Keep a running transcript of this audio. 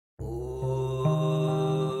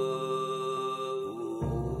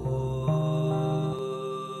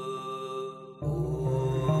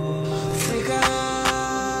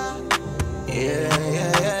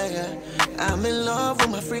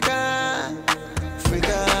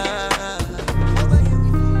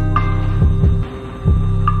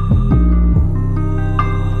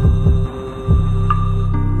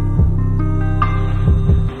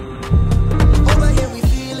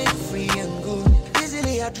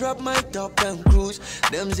drop my top and cruise.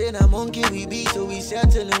 Them say a monkey we be, so we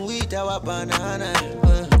settling with our banana.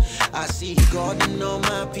 I see God in all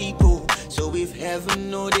my people, so if heaven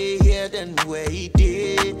know they hear, then where he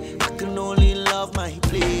did, I can only love my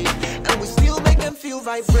place. And we still make them feel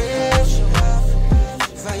vibration,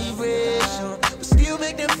 vibration. We still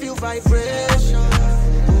make them feel vibration,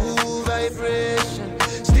 ooh, vibration.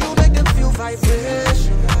 Still make them feel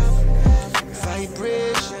vibration,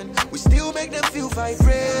 vibration. We still make them feel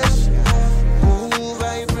vibration, ooh,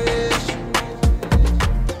 vibration.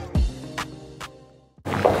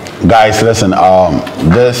 Guys, listen.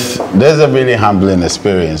 This is a really humbling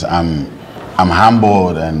experience. I'm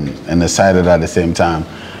humbled and excited at the same time.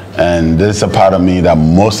 And this is a part of me that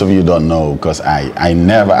most of you don't know, because I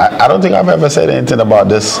don't think I've ever said anything about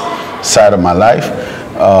this side of my life.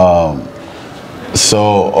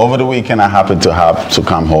 So over the weekend I happened to have to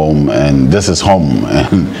come home, and this is home,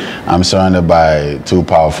 and I'm surrounded by two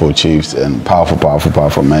powerful chiefs and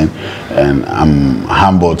powerful men, and I'm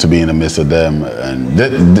humbled to be in the midst of them. And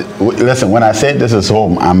listen, when I say this is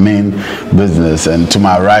home, I mean business. And to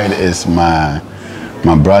my right is my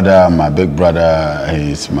brother, my big brother.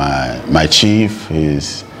 He's my chief.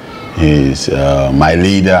 He's my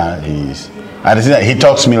leader. He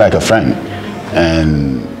talks to me like a friend,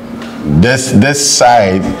 and this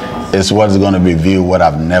side is what's going to reveal what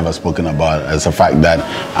I've never spoken about, as the fact that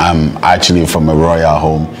I'm actually from a royal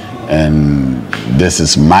home, and this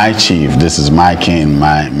is my chief, this is my king,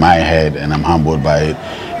 my head, and I'm humbled by it.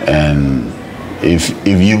 And if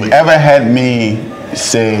you've ever heard me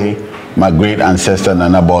say my great ancestor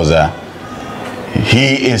Nana Boza,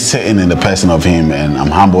 he is sitting in the person of him, and I'm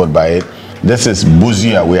humbled by it. This is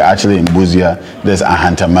Buzia. We're actually in Buzia. There's a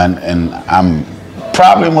hunter man, and I'm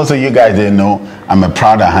probably, most of you guys didn't know, I'm a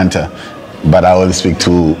proud hunter, but I only speak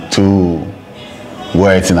two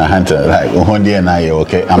words in a hunter, like Ohondi and I,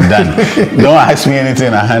 okay, I'm done. Don't ask me anything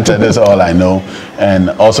in a hunter, that's all I know. And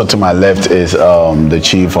also to my left is the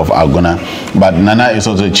chief of Aguna, but Nana is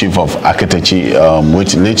also the chief of Aketechi,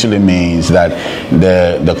 which literally means that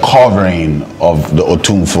the covering of the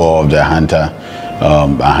Otumfo of the hunter,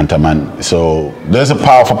 a hunter man. So there's a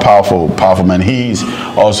powerful man. He's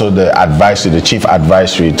also the chief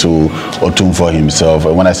advisory to Otumfo himself.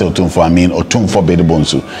 And when I say Otumfo, I mean Otumfo Badu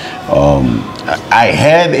Bonsu. I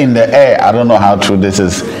heard in the air, I don't know how true this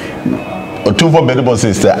is, Otumfo Badu Bonsu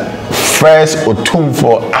is the first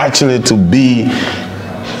Otumfo actually to be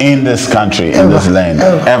in this country, in this land,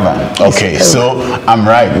 ever. Okay, so I'm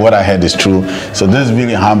right. What I heard is true. So this is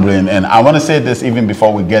really humbling. And I want to say this even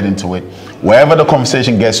before we get into it. Wherever the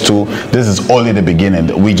conversation gets to, this is only the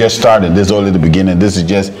beginning. We just started. This is only the beginning. This is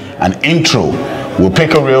just an intro. We'll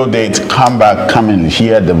pick a real date, come and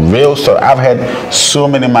hear the real story. I've heard so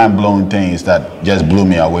many mind-blowing things that just blew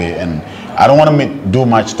me away. And I don't want to do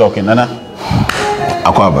much talking. Nana,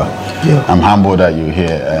 Akwaba, yeah. I'm humbled that you're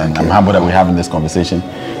here, and I'm humbled that we're having this conversation.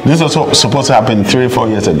 This was supposed to happen 3 or 4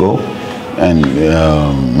 years ago, and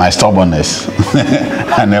my stubbornness,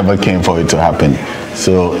 I never came for it to happen.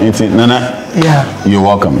 So, Nana, yeah, you're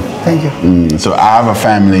welcome. Thank you. So I have a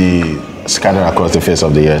family scattered across the face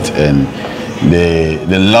of the earth, and they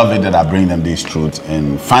love it that I bring them these truths.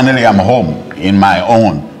 And finally, I'm home in my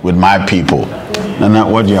own with my people. Nana,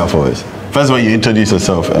 what do you have for us? First of all, you introduce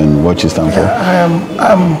yourself and what you stand for.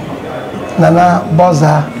 I'm Nana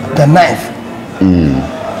Boza the 9th.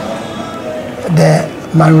 The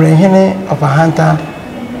Manrehine of a hunter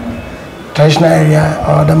traditional area,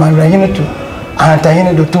 or the Manrehine to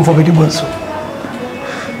Ahantahine do Tumfo Badu Bonsu.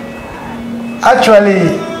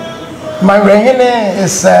 Actually, Manrehine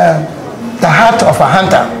is the heart of a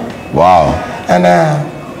hunter. Wow. And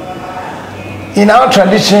in our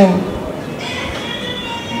tradition,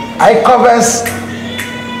 I covers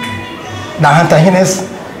the Ahantahine's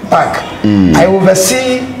back. I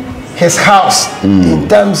oversee his house in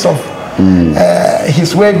terms of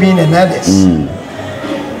his well-being and others.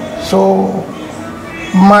 So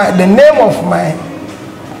the name of my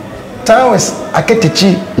town is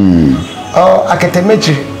Aketechi or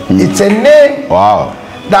Aketemechi. It's a name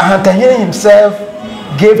that Ahantahine himself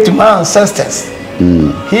gave to my ancestors.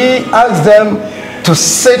 He asked them to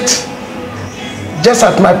sit just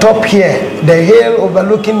at my top here, the hill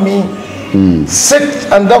overlooking me.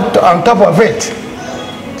 Sit on top of it,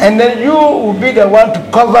 and then you will be the one to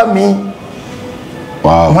cover me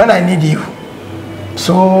when I need you.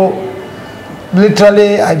 So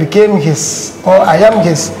literally I became I am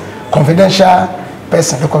his confidential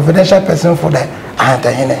person, the confidential person for the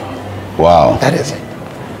Ahantahine. Wow. That is it.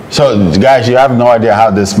 So guys, you have no idea how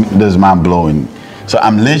this man blowing. So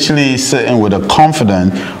I'm literally sitting with the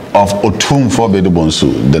confidence of Otumfo Badu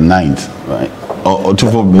Bonsu, the 9th, right?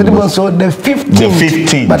 Bonsu the 15th. The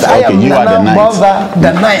 15th. But I am you are the 9th.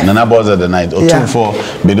 The 9th. Nana Boza the 9th. Otumfo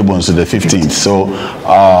Badu Bonsu the 15th. So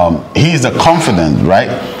he's the confidant, right?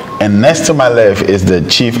 And next to my left is the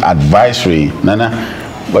chief advisory. Nana,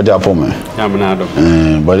 what do you call me?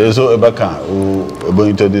 But there's also Ebaka who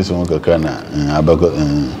going to this one. Okay.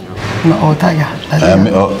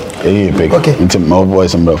 My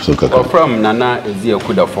voice and so from Nana is the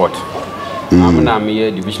Okuda Fort. I'm now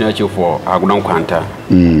here divisional chief for Agunam Quanta.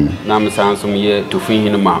 Nam Sansum here to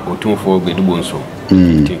Finhinama, Otumfo Badu Bonsu.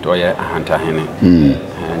 Tintoya Hanta Hene.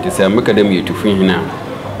 And it's a macadamia to Finhina.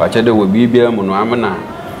 But there will be beer Monoamana.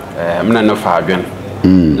 I'm not a Fabian.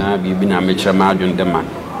 Now be been a mature margin demand.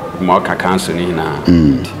 Marka council in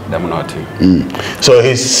So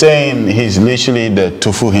he's saying he's literally the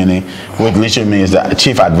Tufuhini, which literally means the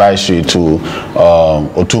chief advisory to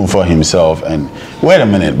Otumfo himself. And wait a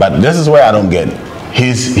minute, but this is where I don't get it.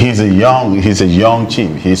 He's a young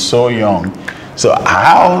chief. He's so young. So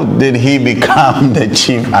how did he become the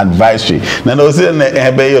chief advisory? Now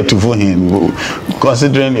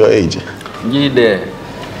considering your age.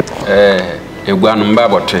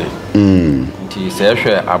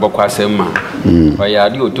 Seshe Abakwasema,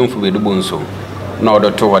 Bayadi Otumfo Badu Bonsu, no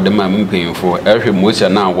other to what the man paying for every Mosia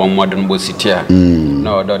now one modern Bositia,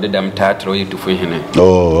 no other them title to Fuhine.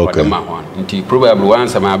 Oh, okay. Until probably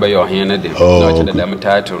once I'm by your hand, not the damn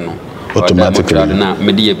title, no. Automatically.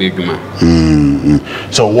 Media Biguma.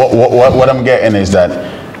 So what I'm getting is that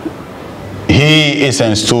he is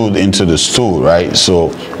installed into the stool, right? So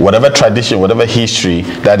whatever tradition, whatever history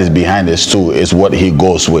that is behind the stool is what he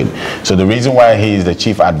goes with. So the reason why he is the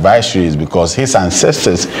chief advisory is because his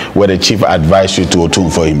ancestors were the chief advisory to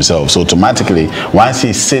Otumfo himself. So automatically, once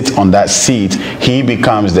he sits on that seat, he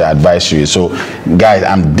becomes the advisory. So guys,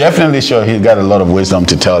 I'm definitely sure he's got a lot of wisdom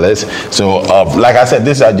to tell us. So like I said,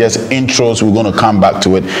 these are just intros. We're going to come back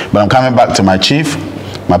to it. But I'm coming back to my chief,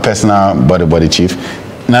 my personal body chief.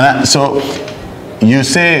 Nana, so you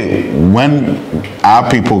say when our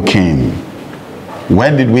people came,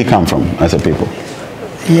 where did we come from as a people?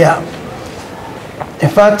 Yeah. In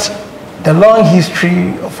fact, the long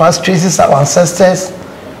history of us traces our ancestors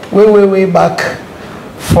way back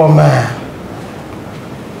from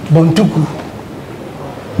Bontuku.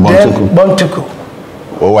 Bontuku.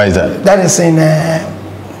 Oh, why is that? That is in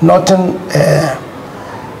northern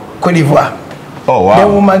Côte d'Ivoire. Oh, wow.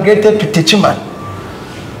 Then we migrated to Techiman.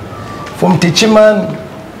 From Techiman,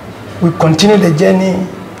 we continued the journey,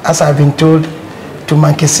 as I've been told, to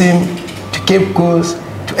Mankesim, to Cape Coast,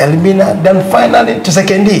 to Elmina, then finally to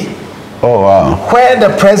Sekendi. Oh, wow. Where the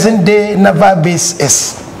present day naval base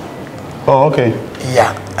is. Oh, okay.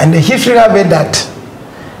 Yeah. And the history of it that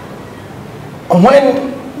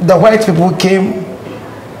when the white people came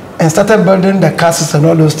and started building the castles and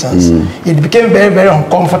all those things, it became very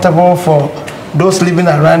uncomfortable for those living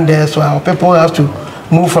around there, so our people have to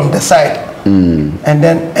move from the side and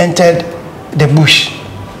then entered the bush.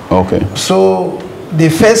 Okay. So they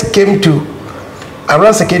first came to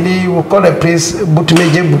around Sekendi, we call the place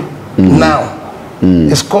Butumejebu now.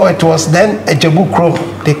 It was then a Jebu Krom.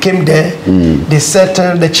 They came there, they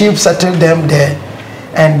settled, the chief settled them there,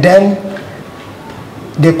 and then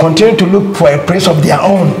they continued to look for a place of their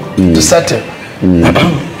own to settle.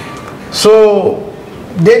 So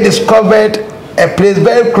they discovered a place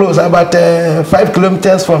very close, about 5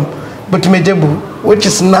 kilometers from Butumejebu, which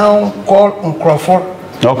is now called Nkrofo.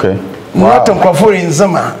 Okay. Not Nkrofo in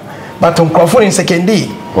Zama, but Nkrofo in Sekendi.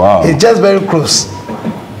 Wow. It's just very close.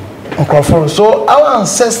 Nkrofo. So our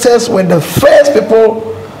ancestors were the first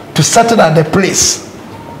people to settle at the place.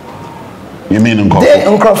 You mean Nkrofo? They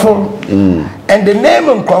Nkrofo. And the name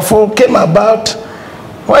Nkrofo came about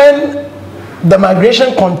when the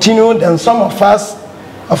migration continued and some of us,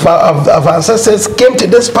 of our ancestors, came to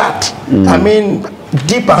this part. I mean,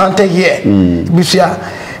 deeper hunter here.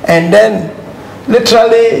 And then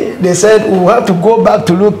literally they said we have to go back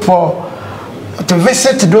to look for, to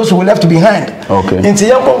visit those who left behind. Okay.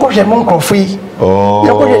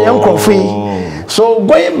 So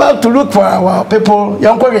going back to look for our people,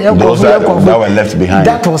 those that were left behind.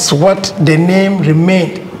 That was what the name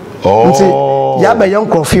remained. Oh.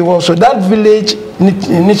 So that village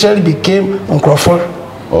initially became Nkrofo.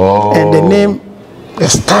 Oh. And the name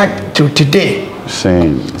is stuck to today.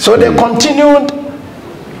 Same. So they continued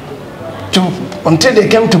to until they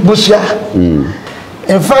came to Busia.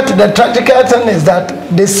 In fact, the tragical thing is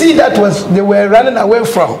that the sea that they were running away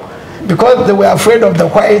from, because they were afraid of the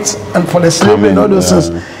whites and for the slavery and all those things.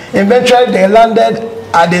 Eventually, they landed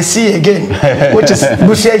at the sea again, which is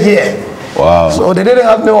Busia here. Wow. So they didn't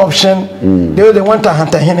have no option. They went to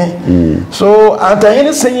Hantahine. So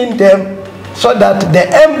Hantahine singing them so that the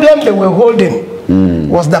emblem they were holding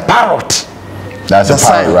was the parrot. That's the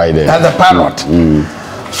parrot right there. That's the parrot.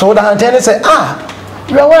 So the antenna said,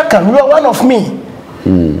 you are welcome, you are one of me.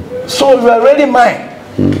 So you are really mine.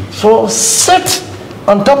 So sit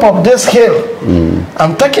on top of this hill.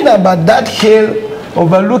 I'm talking about that hill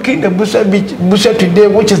overlooking the Busha today,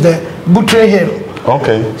 which is the Butre Hill.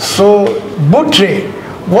 Okay. So Butre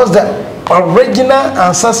was the original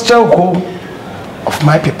ancestral home of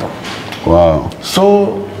my people. Wow.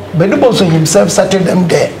 So Badu Bonsu himself settled them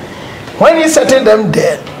there. When he settled them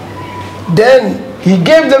there, then he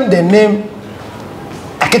gave them the name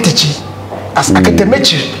Aketechi as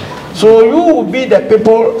Aketemechi. So you will be the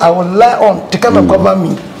people I will rely on to come and cover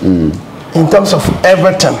me in terms of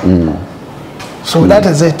everything. So that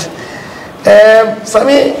is it.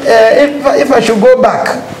 Sami, if I should go back,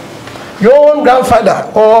 your own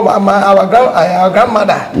grandfather or our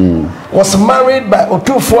grandmother was married by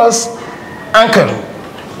Otufua's uncle.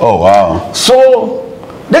 Oh, wow. So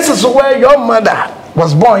this is where your mother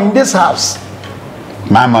was born, in this house.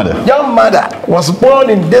 My mother. Your mother was born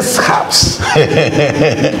in this house.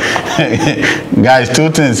 Guys, two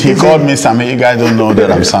things. He called me Sammy. You guys don't know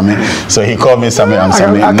that I'm Sammy. So he called me Sammy. I'm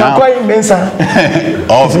Sammy. I can call him Mensa.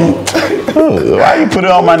 Oh, why are you putting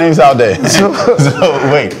all my names out there? So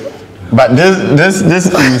wait. But this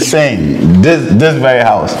insane. This very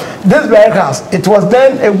house. This very house. It was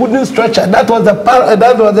then a wooden structure. That was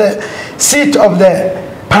the seat of the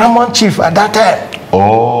paramount chief at that time.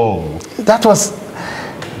 Oh. That was.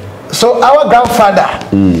 So our grandfather,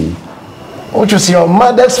 which was your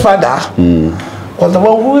mother's father, was the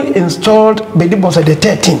one who installed Badu Bonsu the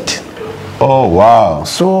 13th. Oh, wow.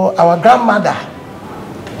 So our grandmother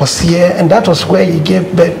was here, and that was where he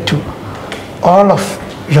gave birth to all of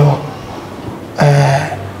your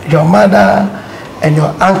mother and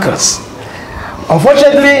your uncles.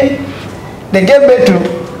 Unfortunately, they gave birth to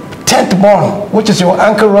 10th born, which is your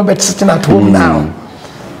uncle Robert sitting at home now.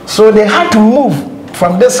 So they had to move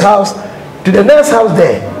from this house to the next house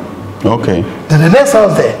there. Okay. To the next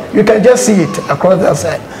house there. You can just see it across the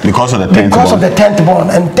side. Because of the 10th born? Because of the 10th born.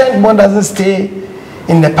 And 10th born doesn't stay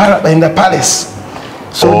in the palace.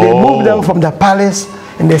 So they moved them from the palace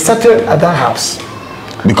and they settled at that house.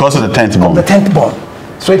 Because of the 10th born? Of the 10th born.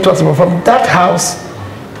 So it was from that house,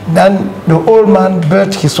 then the old man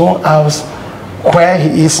built his own house where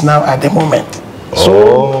he is now at the moment.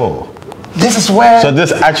 So this is where. So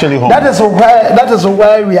this actually home. That is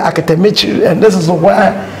why we are Aketemechi, and this is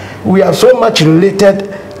why we are so much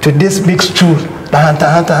related to this big stool, the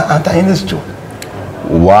Hunter in this stool.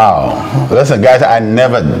 Wow. Listen, guys, I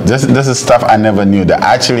never. This is stuff I never knew. That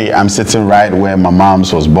actually I'm sitting right where my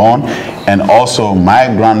mom's was born, and also my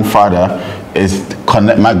grandfather is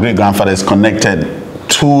my great grandfather is connected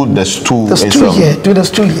to the stool. The stool here. To the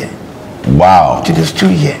stool here. Wow. To the stool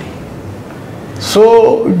here.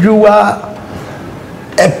 So you are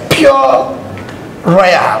a pure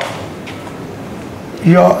royal.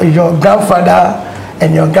 Your grandfather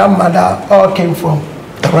and your grandmother all came from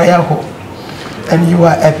the royal home. And you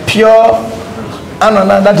are a pure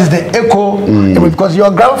Anana, that is the echo, because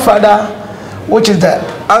your grandfather, which is the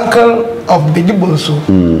uncle of Badu Bonsu,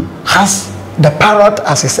 has the parrot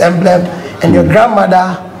as his emblem, and your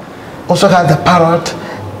grandmother also has the parrot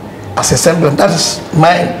as his emblem. That is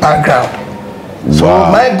my background. So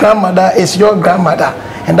my grandmother is your grandmother,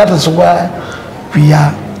 and that is why we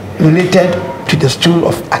are related to the stool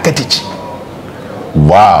of Aketechi.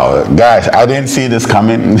 Wow, guys, I didn't see this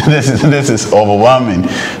coming. This is overwhelming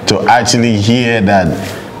to actually hear that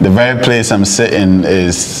the very place I'm sitting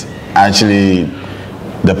is actually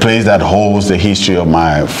the place that holds the history of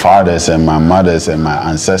my fathers and my mothers and my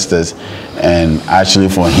ancestors, and actually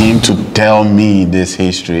for him to tell me this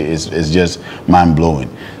history is just mind-blowing.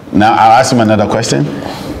 Now I'll ask him another question.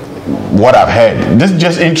 What I've heard, this is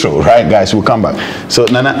just intro, right, guys? We'll come back. So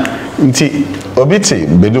Nana, obiti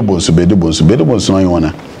Badu Bonsu, no you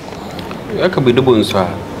wanna? Yaka Badu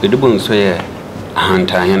Bonsu ye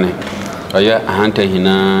ahanta hene, oya ahanta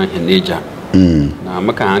hina hineja. Na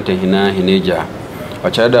maka ahanta hina hineja.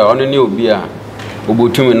 Ochada ono ni obi a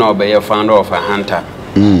obotumi na obeye founder of ahanta.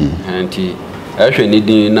 Anti ehwe ni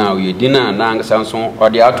din na oye din na angasa nso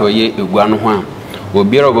ode ato ye egua no ho a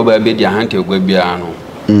obiara oboba be di ahanta egua bia no.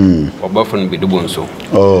 Obafun Badu Bonsu.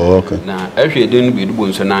 Oh, okay. Na ehwe din Badu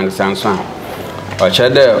Bonsu na angasa nso a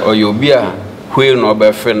ochada oye obi a hwe no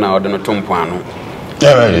obefe na ode no tompo ano.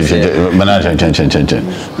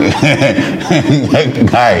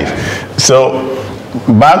 Guys, so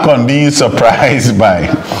back on being surprised by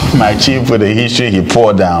my chief with the history he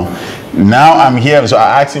poured down, Now I'm here, so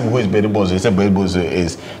I asked him who is Badu Bonsu. He said Badu Bonsu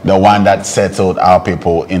is the one that settled our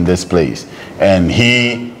people in this place, and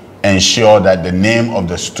he ensured that the name of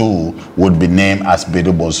the stool would be named as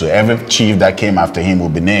Badu Bonsu. Every chief that came after him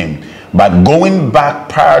would be named. But going back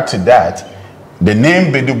prior to that, the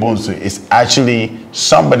name Badu Bonsu is actually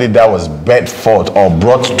somebody that was bred forth or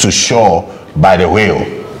brought to shore by the whale.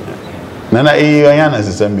 Nana Oyana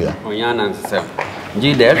Sisembia. Oyana Sisem.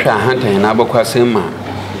 G. Desha Hunter and Abakwasema.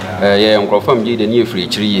 From G. the new free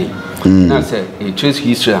tree. That's a trace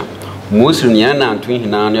history. Most Riana and Twin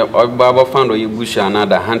Hinania or Baba found a bush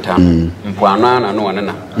another hunter. Mpuana no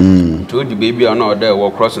one. Told the baby or not there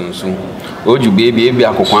were crossing soon. Oh, you baby,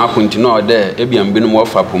 I could point to know there, Ebian been more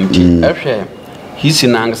for Pumti. He's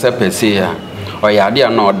in Angsa Pesea or Yadia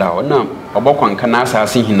no doubt. No, Obokwan Canasa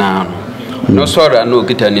see him now. No sorrow, no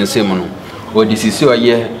kitten in Simon. Or this is your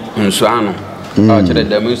year in Suano.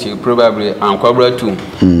 The music probably Uncobra too,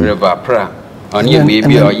 River Pra. On your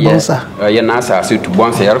baby or yes, or your Nasa suit to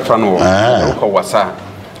Bonsa Erfano or Wasa.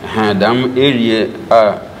 Dam area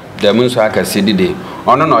the Munsaka City.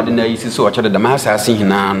 On an ordinary so the Massa see him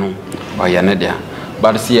now or Yanadia.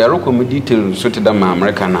 But Sierra come detail suited them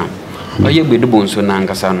Americana. Or you be the Bonsu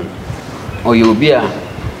Nangasan. Or you'll be a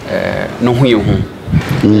no who you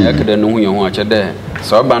I could know you watch a day.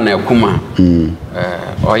 So ban a kuma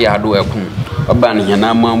or ya do a kum. A ban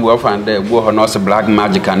Yanama will find there were not a black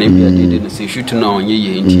magic and if you didn't see shooting on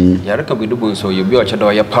ye. Yaraka be the Bonsu, you'll be a shadow,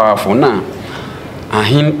 you're powerful now. A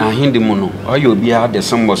hindi mono, or you'll be out the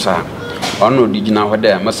Sambosa. Or no, did you know what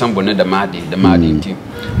there? Massambone the Madi team.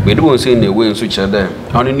 We don't say in the way in such a day.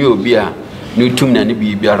 Only new beer. New tomb and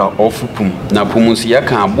be biara off pum. Na pumusia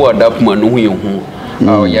can board up man who you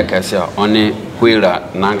or yakasa on a wheeler,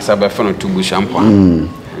 Nangsaba fan to bush and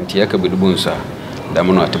Tiaka with Bunsa.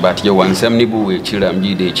 Damono but you want some nibble with Chiram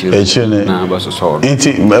G. De Children. Now, was a sword.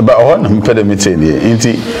 But what I'm pedometing here.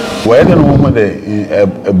 Where the woman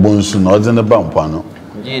a Bonsu nods in the bump panel.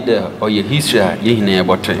 Jida or your history, ye near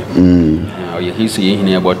bottle. Or your history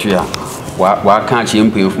near bottle. Why can't you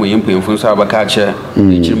improve from Sabakacha?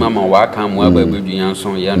 Chimama, why can't we be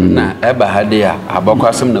Yanson Yana? Ever had there,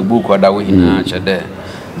 Abacasam the book or that we in Archer there.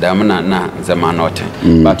 Damana na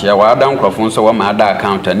Zamanote. But you are down Crofon, so my other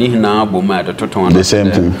account and Nihina Buma the Toton. The same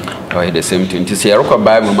thing. Or the same thing. To see a rock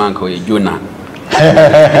Bible man called Juna.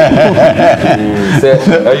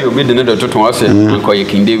 Say, you be the little Toton, Uncle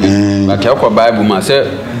King David. But your Bible must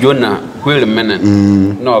say, Jonah. Will a minute,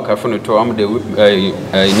 no, Cafon to arm the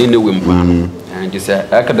Nina Wimpan, and this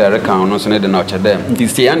academic account, no sooner than Notre Dame.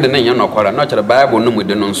 This the end, and you're not quite not the Bible, no, with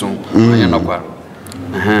the nonsense. You're not quite.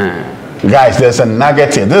 Guys, there's a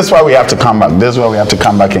nugget here. This is why we have to come back. This is why we have to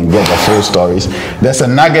come back and get the full stories. There's a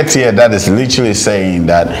nugget here that is literally saying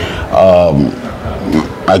that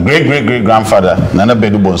a great-great-great-grandfather, Nana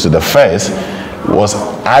Badu Bonsu the first, was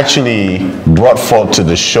actually brought forth to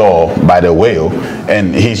the shore by the whale,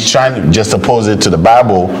 and he's trying to just oppose it to the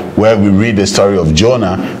Bible where we read the story of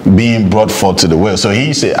Jonah being brought forth to the whale. So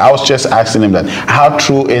he said, I was just asking him that, how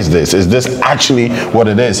true is this? Is this actually what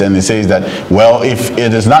it is? And he says that, well, if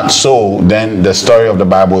it is not so, then the story of the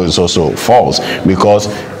Bible is also false, because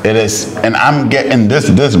it is, and I'm getting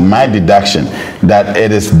this my deduction, that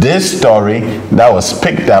it is this story that was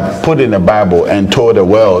picked up, put in the Bible, and told the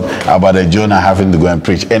world about the Jonah having to go and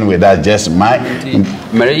preach. Anyway, that's just my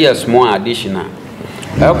Maria's more additional.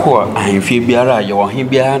 Echo, I feel biara, you want him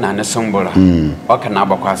behind and a sumbola. Or can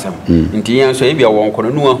Abaquasam. In the answer, if you want to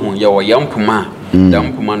know who you are young Puma,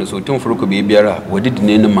 young Puma, so two for be biara, what did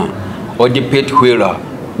Ninema, or the pet wheeler,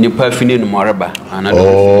 Nipafinin Moraba, and I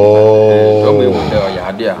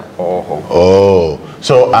oh,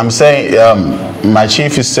 so I'm saying, my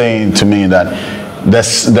chief is saying to me that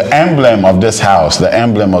the emblem of this house, the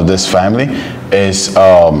emblem of this family is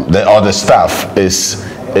the staff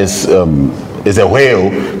is a whale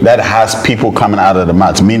that has people coming out of the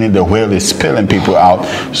mouth, meaning the whale is spilling people out.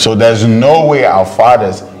 So there's no way our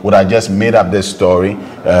fathers would have just made up this story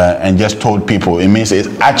and just told people. It means it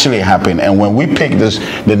actually happened. And when we pick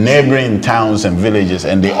the neighboring towns and villages,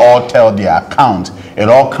 and they all tell their account, it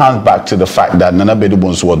all comes back to the fact that Nana Badu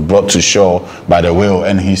Bonsu was brought to shore by the whale.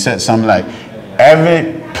 And he said something like,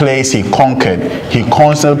 every place he conquered, he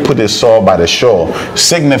constantly put his sword by the shore,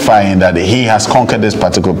 signifying that he has conquered this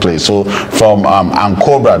particular place. So from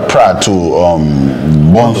Ankobra Pra to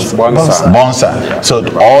Bonsa. So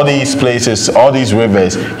all these places, all these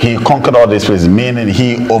rivers, he conquered all these places, meaning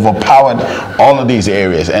he overpowered all of these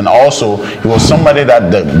areas. And also, he was somebody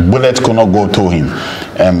that the bullets could not go to him.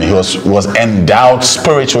 He was endowed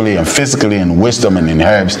spiritually and physically in wisdom and in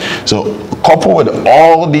herbs. So coupled with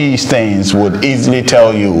all these things would easily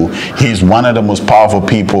tell you he's one of the most powerful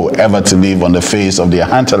people ever to live on the face of the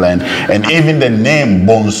hinterland. And even the name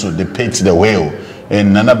Bonsu depicts the whale.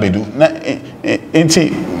 In Nana Badu,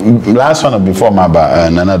 last one before my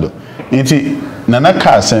Nanado. Nana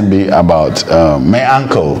Carson be about my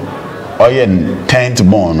uncle or your 10th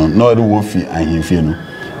born, no the wolfy and him.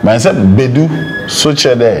 But I said Badu, such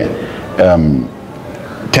a day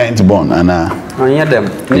 10th born, and near them,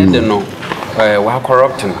 near the no, while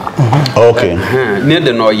corrupting. Okay, near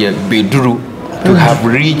the no, yet Bedru to have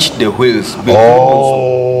reached the whales.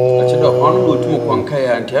 On to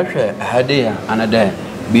Monkaya and Tiasha, Hadea, and a day.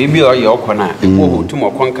 Baby or your corner, a boat to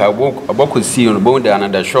Mokonka, walk a book see on bone there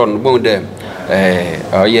and a short bone there.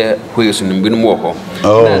 Yeah, wheels and bin walk.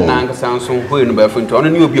 Oh, Nanga sounds some wheel buffing to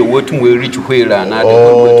only be a word to reach wheel and I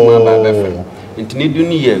don't my buffing. Into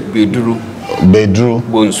Nidunia, Bedru,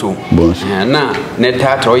 Bonsu. And now,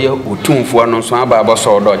 Netatoya, Utum for no swab or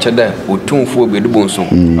Dodger there, Utum for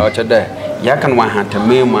Bedubonsu, Archer there. Yakan one hand to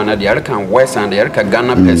me, man at the Arkan West and the Arka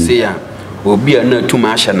Ghana Persia will be a no too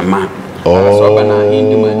much and a man.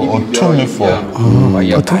 Oh, Tumi for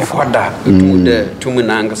your father, to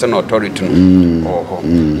Munangas and authority. Oh,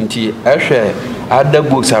 indeed, I share other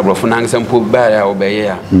books are of Nangas and put by our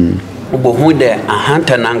Bayer. But who there a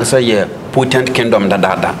hunter Nangas a year, potent kingdom da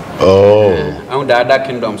dada. Oh, and the other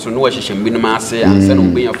kingdoms, so no she should be massy and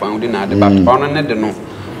send being found in the but on a no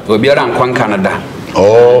will be around Canada.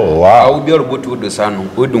 Oh, wow. I will be able to the sun,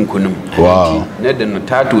 Udunkunum. Wow. Ned and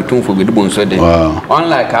tattoo tune for Bonsu. Wow.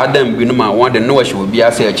 Unlike Adam Binuma, one the know she will be a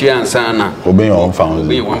chair and sana. Obey one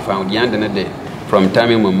found, young than a day from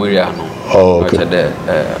time immemorial. Oh, okay.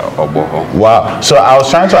 Wow. So I was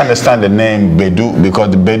trying to understand the name Badu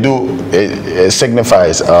because the Badu it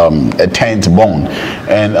signifies a 10th bone.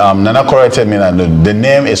 And Nana corrected me that the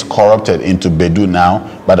name is corrupted into Badu now,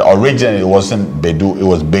 but originally it wasn't Badu, it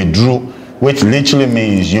was Bedru, which literally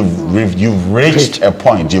means you've reached a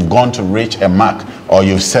point, you've gone to reach a mark, or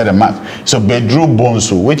you've set a mark. So Bedru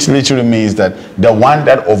Bonsu, which literally means that the one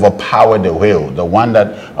that overpowered the whale, the one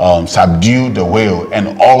that subdued the whale,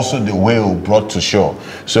 and also the whale brought to shore.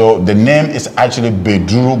 So the name is actually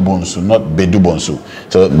Bedru Bonsu, not Bedu Bonsu.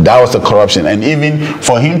 So that was the corruption. And even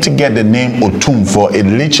for him to get the name Otumfo, it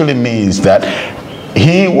literally means that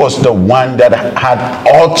he was the one that had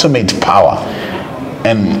ultimate power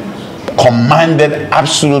and commanded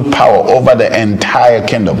absolute power over the entire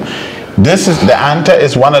kingdom. This is the Anta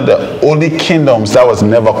is one of the only kingdoms that was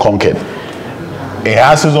never conquered. It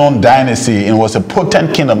has its own dynasty and was a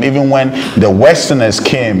potent kingdom even when the Westerners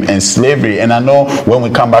came and slavery. And I know when we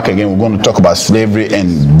come back again, we're going to talk about slavery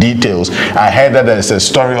and details. I heard that there's a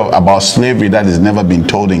story about slavery that has never been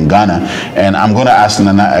told in Ghana. And I'm going to ask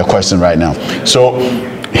Nana a question right now. So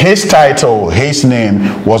his title, his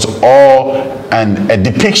name was all and a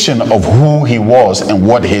depiction of who he was and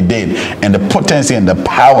what he did and the potency and the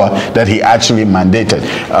power that he actually mandated.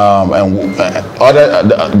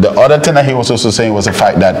 The other thing that he was also saying was the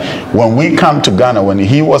fact that when we come to Ghana, when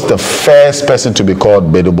he was the first person to be called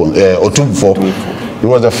Otumfo, he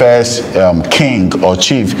was the first king or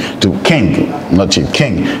chief to king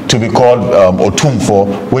to be called Otumfo,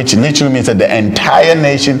 which literally means that the entire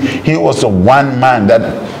nation, he was the one man that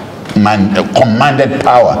commanded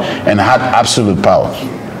power and had absolute power.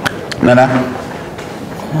 Nana,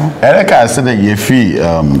 Erica said that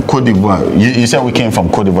Cote d'Ivoire. You said we came from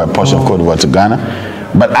Cote d'Ivoire, portion of Cote d'Ivoire to Ghana,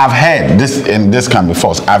 but I've heard this, and this can be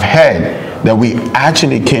false. I've heard that we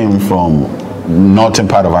actually came from northern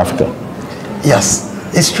part of Africa. Yes,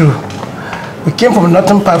 it's true. We came from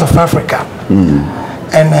northern part of Africa,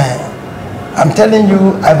 and I'm telling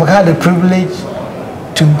you, I've had the privilege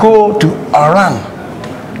to go to Oran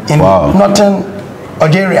in northern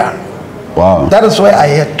Algeria. Wow. That is where I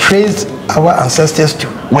had traced our ancestors to.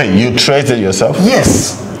 Wait, you traced it yourself?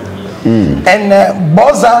 Yes. And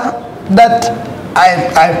Boza that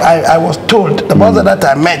I was told, the Boza that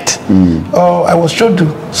I met, I was told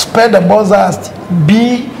to spell the Boza as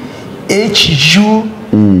B-H-U-Z-Z-A.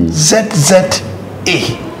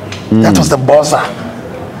 That was the Boza.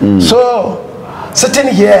 So, sitting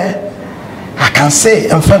here, I can say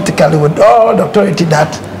emphatically with all the authority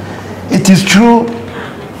that it is true,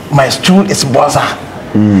 my stool is Boza.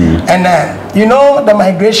 And you know the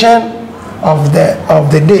migration of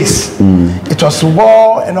the days. It was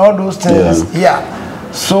war and all those things. Yeah.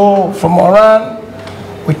 So from Oran,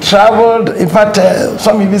 we traveled. In fact,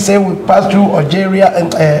 some even say we passed through Algeria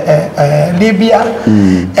and Libya,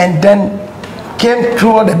 and then came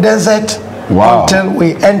through the desert until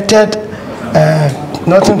we entered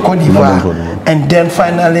Northern Cote d'Ivoire, and then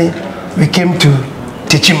finally we came to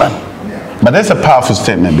Techiman. But that's a powerful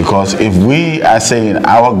statement, because if we are saying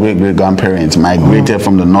our great-great-grandparents migrated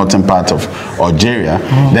from the northern part of Algeria,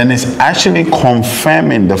 then it's actually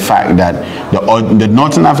confirming the fact that the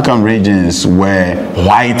northern African regions were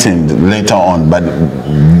whitened later on, but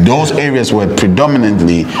those areas were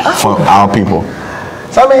predominantly for our people.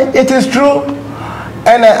 So I mean, it is true,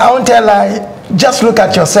 and I won't tell lie. Just look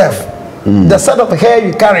at yourself. The set of hair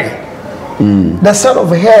you carry, the set of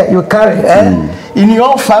hair you carry, in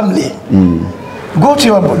your family. Go to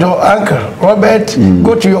your uncle Robert,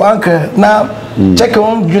 go to your uncle now, check your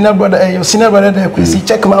own junior brother, your senior brother there,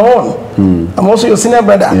 check my own. I'm also your senior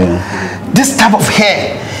brother. This type of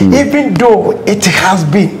hair, even though it has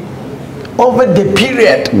been over the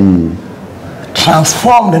period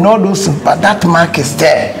transformed and all those things, but that mark is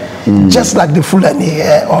there. Just like the Fulani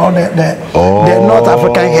hair or the North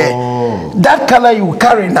African hair. That color you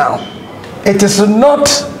carry now, it is not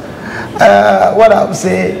what I would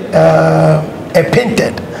say a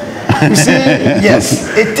painted. You see,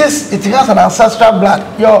 yes, it is. It has an ancestral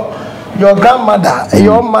blood. Your grandmother,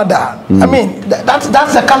 your mother. I mean, that's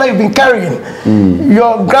the color you've been carrying.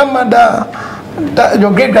 Your grandmother,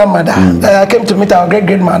 your great grandmother. I came to meet our great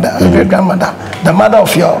grandmother, the mother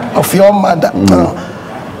of your mother.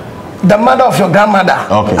 The mother of your grandmother.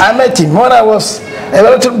 Okay. I met him when I was a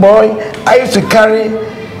little boy. I used to carry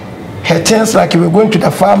her things like we were going to the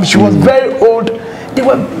farm. She was very old. They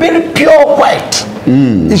were very pure white.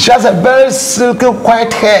 She has a very silky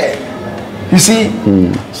white hair. You see?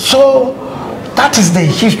 So that is the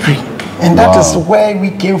history. And that is where we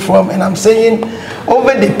came from. And I'm saying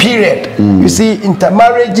over the period, you see,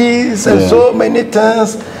 intermarriages and so many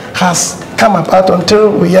things has come about until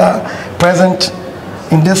we are present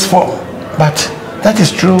in this form. But that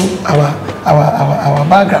is true, our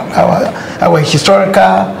background, our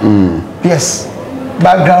historical yes,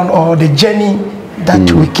 background, or the journey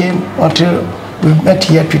that we came until we met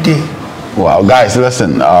here today. Wow, guys,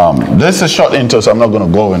 listen, this is a short intro, so I'm not going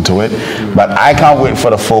to go into it, but I can't wait for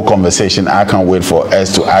the full conversation. I can't wait for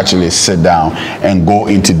us to actually sit down and go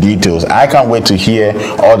into details. I can't wait to hear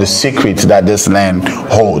all the secrets that this land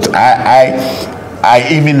holds. I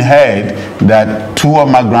even heard that two of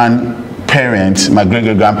my grandparents, my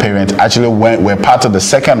great-great-grandparents, actually were part of the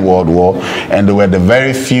Second World War, and they were the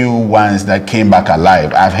very few ones that came back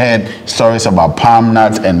alive. I've heard stories about palm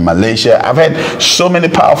nuts and Malaysia. I've heard so many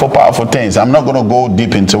powerful things. I'm not going to go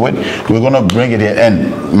deep into it. We're going to bring it here.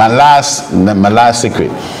 And my last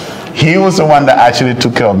secret, he was the one that actually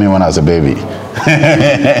took care of me when I was a baby.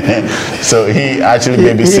 So he actually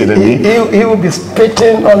babysitted me. He would be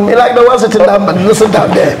spitting on me like the ones sitting down, but listen down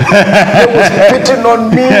there. He was spitting on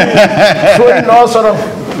me, throwing all sort of.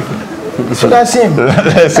 So that's him.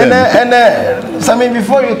 And so I mean,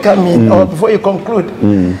 before you come in or before you conclude,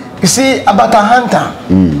 you see about a hunter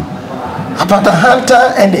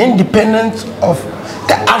and the independence of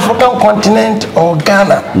the African continent or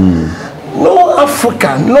Ghana. No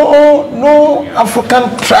African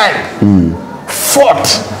tribe fought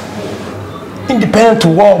independent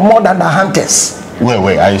war more than the hunters.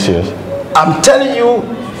 Wait, are you serious? I'm telling you,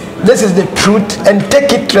 this is the truth, and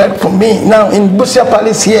take it right from me. Now in Busia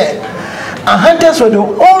Palace here, hunters were the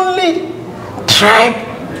only tribe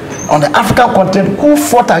on the African continent who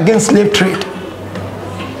fought against slave trade.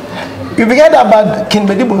 You forget about King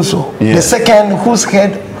Bonsu, the second, whose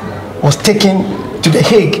head was taken to the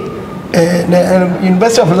Hague. The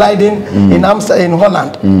University of Leiden in Amsterdam, in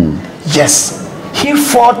Holland. Yes, he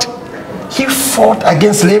fought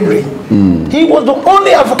against slavery. He was the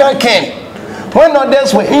only African king. When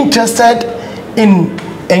others were interested in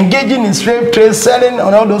engaging in slave trade, selling,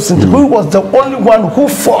 and all those things, he was the only one who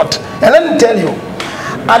fought. And let me tell you,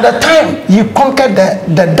 at the time he conquered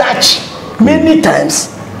the Dutch many times.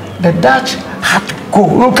 The Dutch had to go.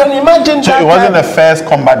 You can imagine. So it wasn't the first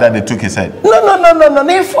combat that they took his head? No.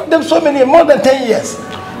 They fought them so many, more than 10 years.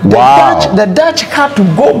 The Dutch had to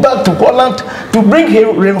go back to Holland to bring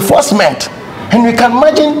reinforcement. And we can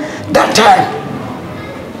imagine that time,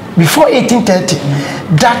 before 1830,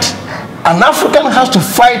 that an African has to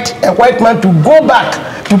fight a white man to go back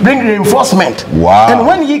to bring reinforcement. Wow. And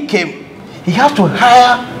when he came, he had to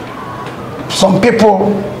hire some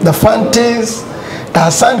people, the Fantis, the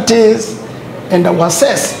Asantes, and the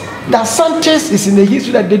Wasses. The Asantes is in the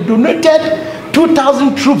history that they donated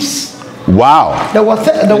 2,000 troops. Wow. The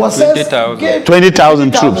Wasses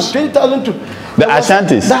 20,000 troops. 20,000 troops. The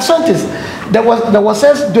Asantes. The Asantes. The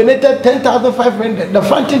Wasses donated 10,500. The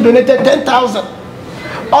Fantis donated 10,000.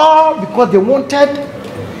 All because they wanted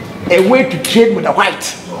a way to trade with the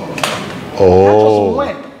white. Oh. That was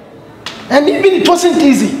when. And even it wasn't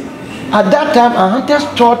easy. At that time, our hunters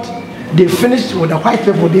thought they finished with the white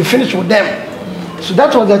people, they finished with them. So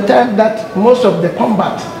that was the time that most of the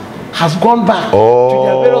combat has gone back to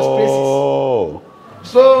their various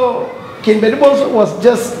places. So King Badu Bonsu was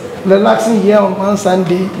just relaxing here on one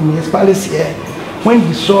Sunday in his palace here when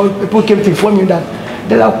he saw people came to inform him that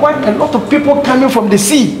there are quite a lot of people coming from the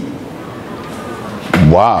sea.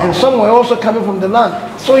 Wow. And some were also coming from the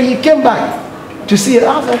land. So he came back to see, where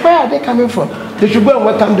are they coming from? They should go and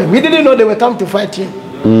welcome them. He didn't know they were coming to fight him.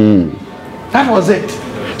 That was it.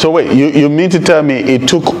 So wait, you mean to tell me it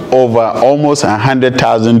took over almost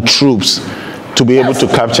 100,000 troops to be able to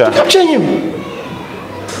capture him?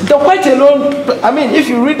 The white alone, I mean, if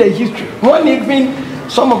you read the history, one even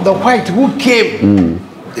some of the white who came,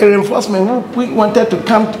 the reinforcement who wanted to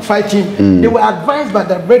come to fight him, they were advised by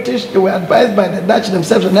the British, they were advised by the Dutch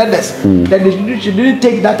themselves and others that they didn't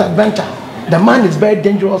take that adventure. The man is very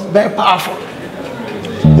dangerous, very powerful.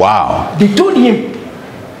 Wow. They told him.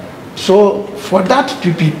 So for that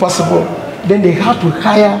to be possible, then they had to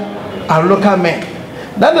hire our local men.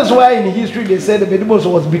 That is why in history they said the Badu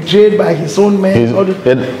Bonsu was betrayed by his own men.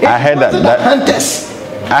 I heard that. Hunters.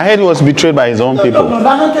 I heard he was betrayed by his own people. No, the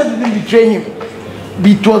hunters didn't betray him.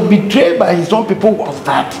 It was betrayed by his own people. Was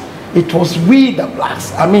that? It was we, the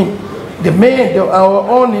blacks. I mean, the men, our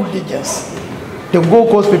own indigenous, the Gold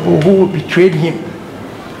Coast people who betrayed him.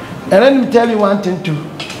 And let me tell you one thing too.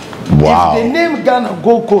 Wow. If they name Ghana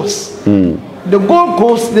Gold Coast, the Gold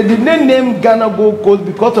Coast, they didn't name Ghana Gold Coast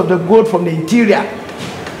because of the gold from the interior.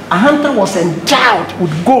 A hunter was endowed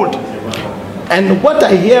with gold. And what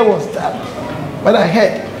I heard was that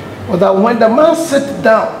when the man sat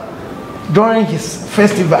down during his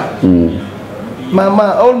festival,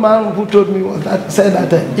 my old man who told me said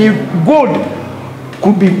that if gold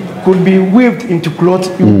could be weaved into clothes,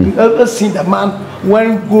 you would ever see the man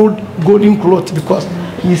wearing golden clothes because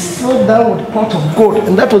he sat down with a pot of gold,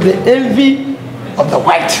 and that was the envy of the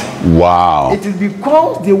white. Wow. It is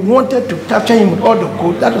because they wanted to capture him with all the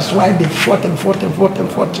gold. That is why they fought him.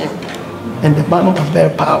 And the man was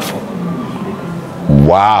very powerful.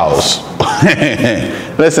 Wow.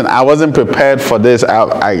 Listen, I wasn't prepared for this.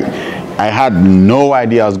 I had no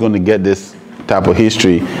idea I was going to get this type of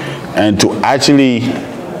history. And to actually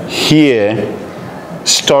hear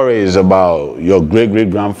stories about your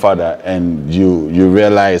great-great-grandfather and you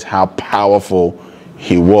realize how powerful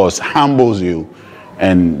he was, humbles you.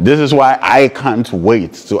 And this is why I can't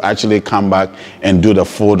wait to actually come back and do the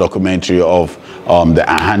full documentary of the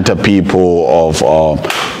Ahanta people, of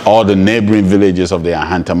all the neighboring villages of the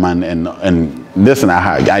Ahanta man. And listen,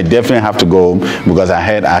 I definitely have to go because I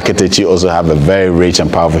heard Aketechi also have a very rich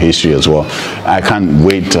and powerful history as well. I can't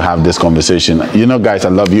wait to have this conversation. You know, guys, I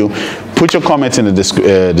love you. Put your comments in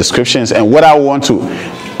the descriptions. And what I want to,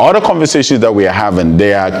 all the conversations that we are having,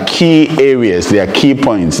 there are key areas, there are key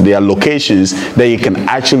points, there are locations that you can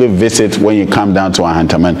actually visit when you come down to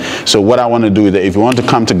Ahanta man. So what I want to do is that if you want to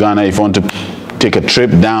come to Ghana, if you want to take a trip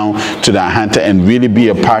down to the Ahanta and really be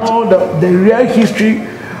a part of the real history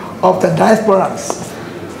of the diasporans,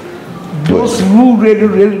 those who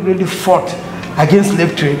really fought against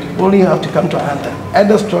slave trade, only you have to come to Ahanta.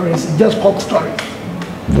 Other stories, just folk stories.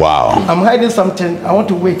 Wow. I'm hiding something. I want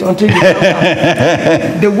to wait until you come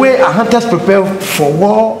back. The way Ahantas prepare for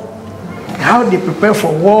war, how they prepare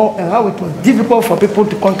for war, and how it was difficult for people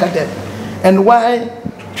to conquer them, and why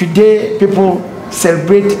today people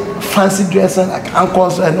celebrate fancy dressing like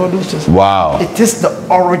ankles and all those things. Wow. It is the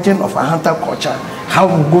origin of Ahanta culture, how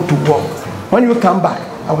we go to war. When you come back,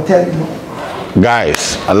 I will tell you.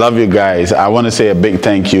 Guys, I love you guys. I want to say a big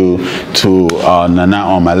thank you to Nana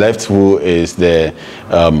on my left, who is the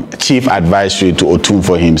chief advisory to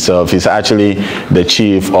Otumfuo himself. He's actually the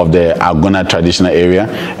chief of the Agona traditional area.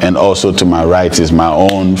 And also to my right is my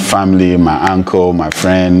own family, my uncle, my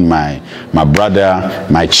friend, my brother,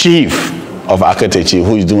 my chief of Aketechi,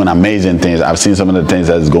 who is doing amazing things. I've seen some of the things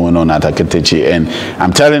that's going on at Aketechi, and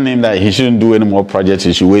I'm telling him that he shouldn't do any more projects.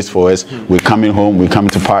 He should wait for us. We're coming home, we come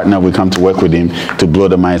to partner, we come to work with him to blow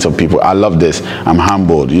the minds of people. I love this. I'm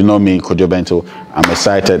humbled. You know me, Kojo Bento. I'm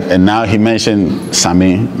excited. And now he mentioned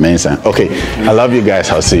Sami Mensah. Okay, I love you guys.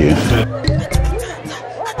 I'll see you.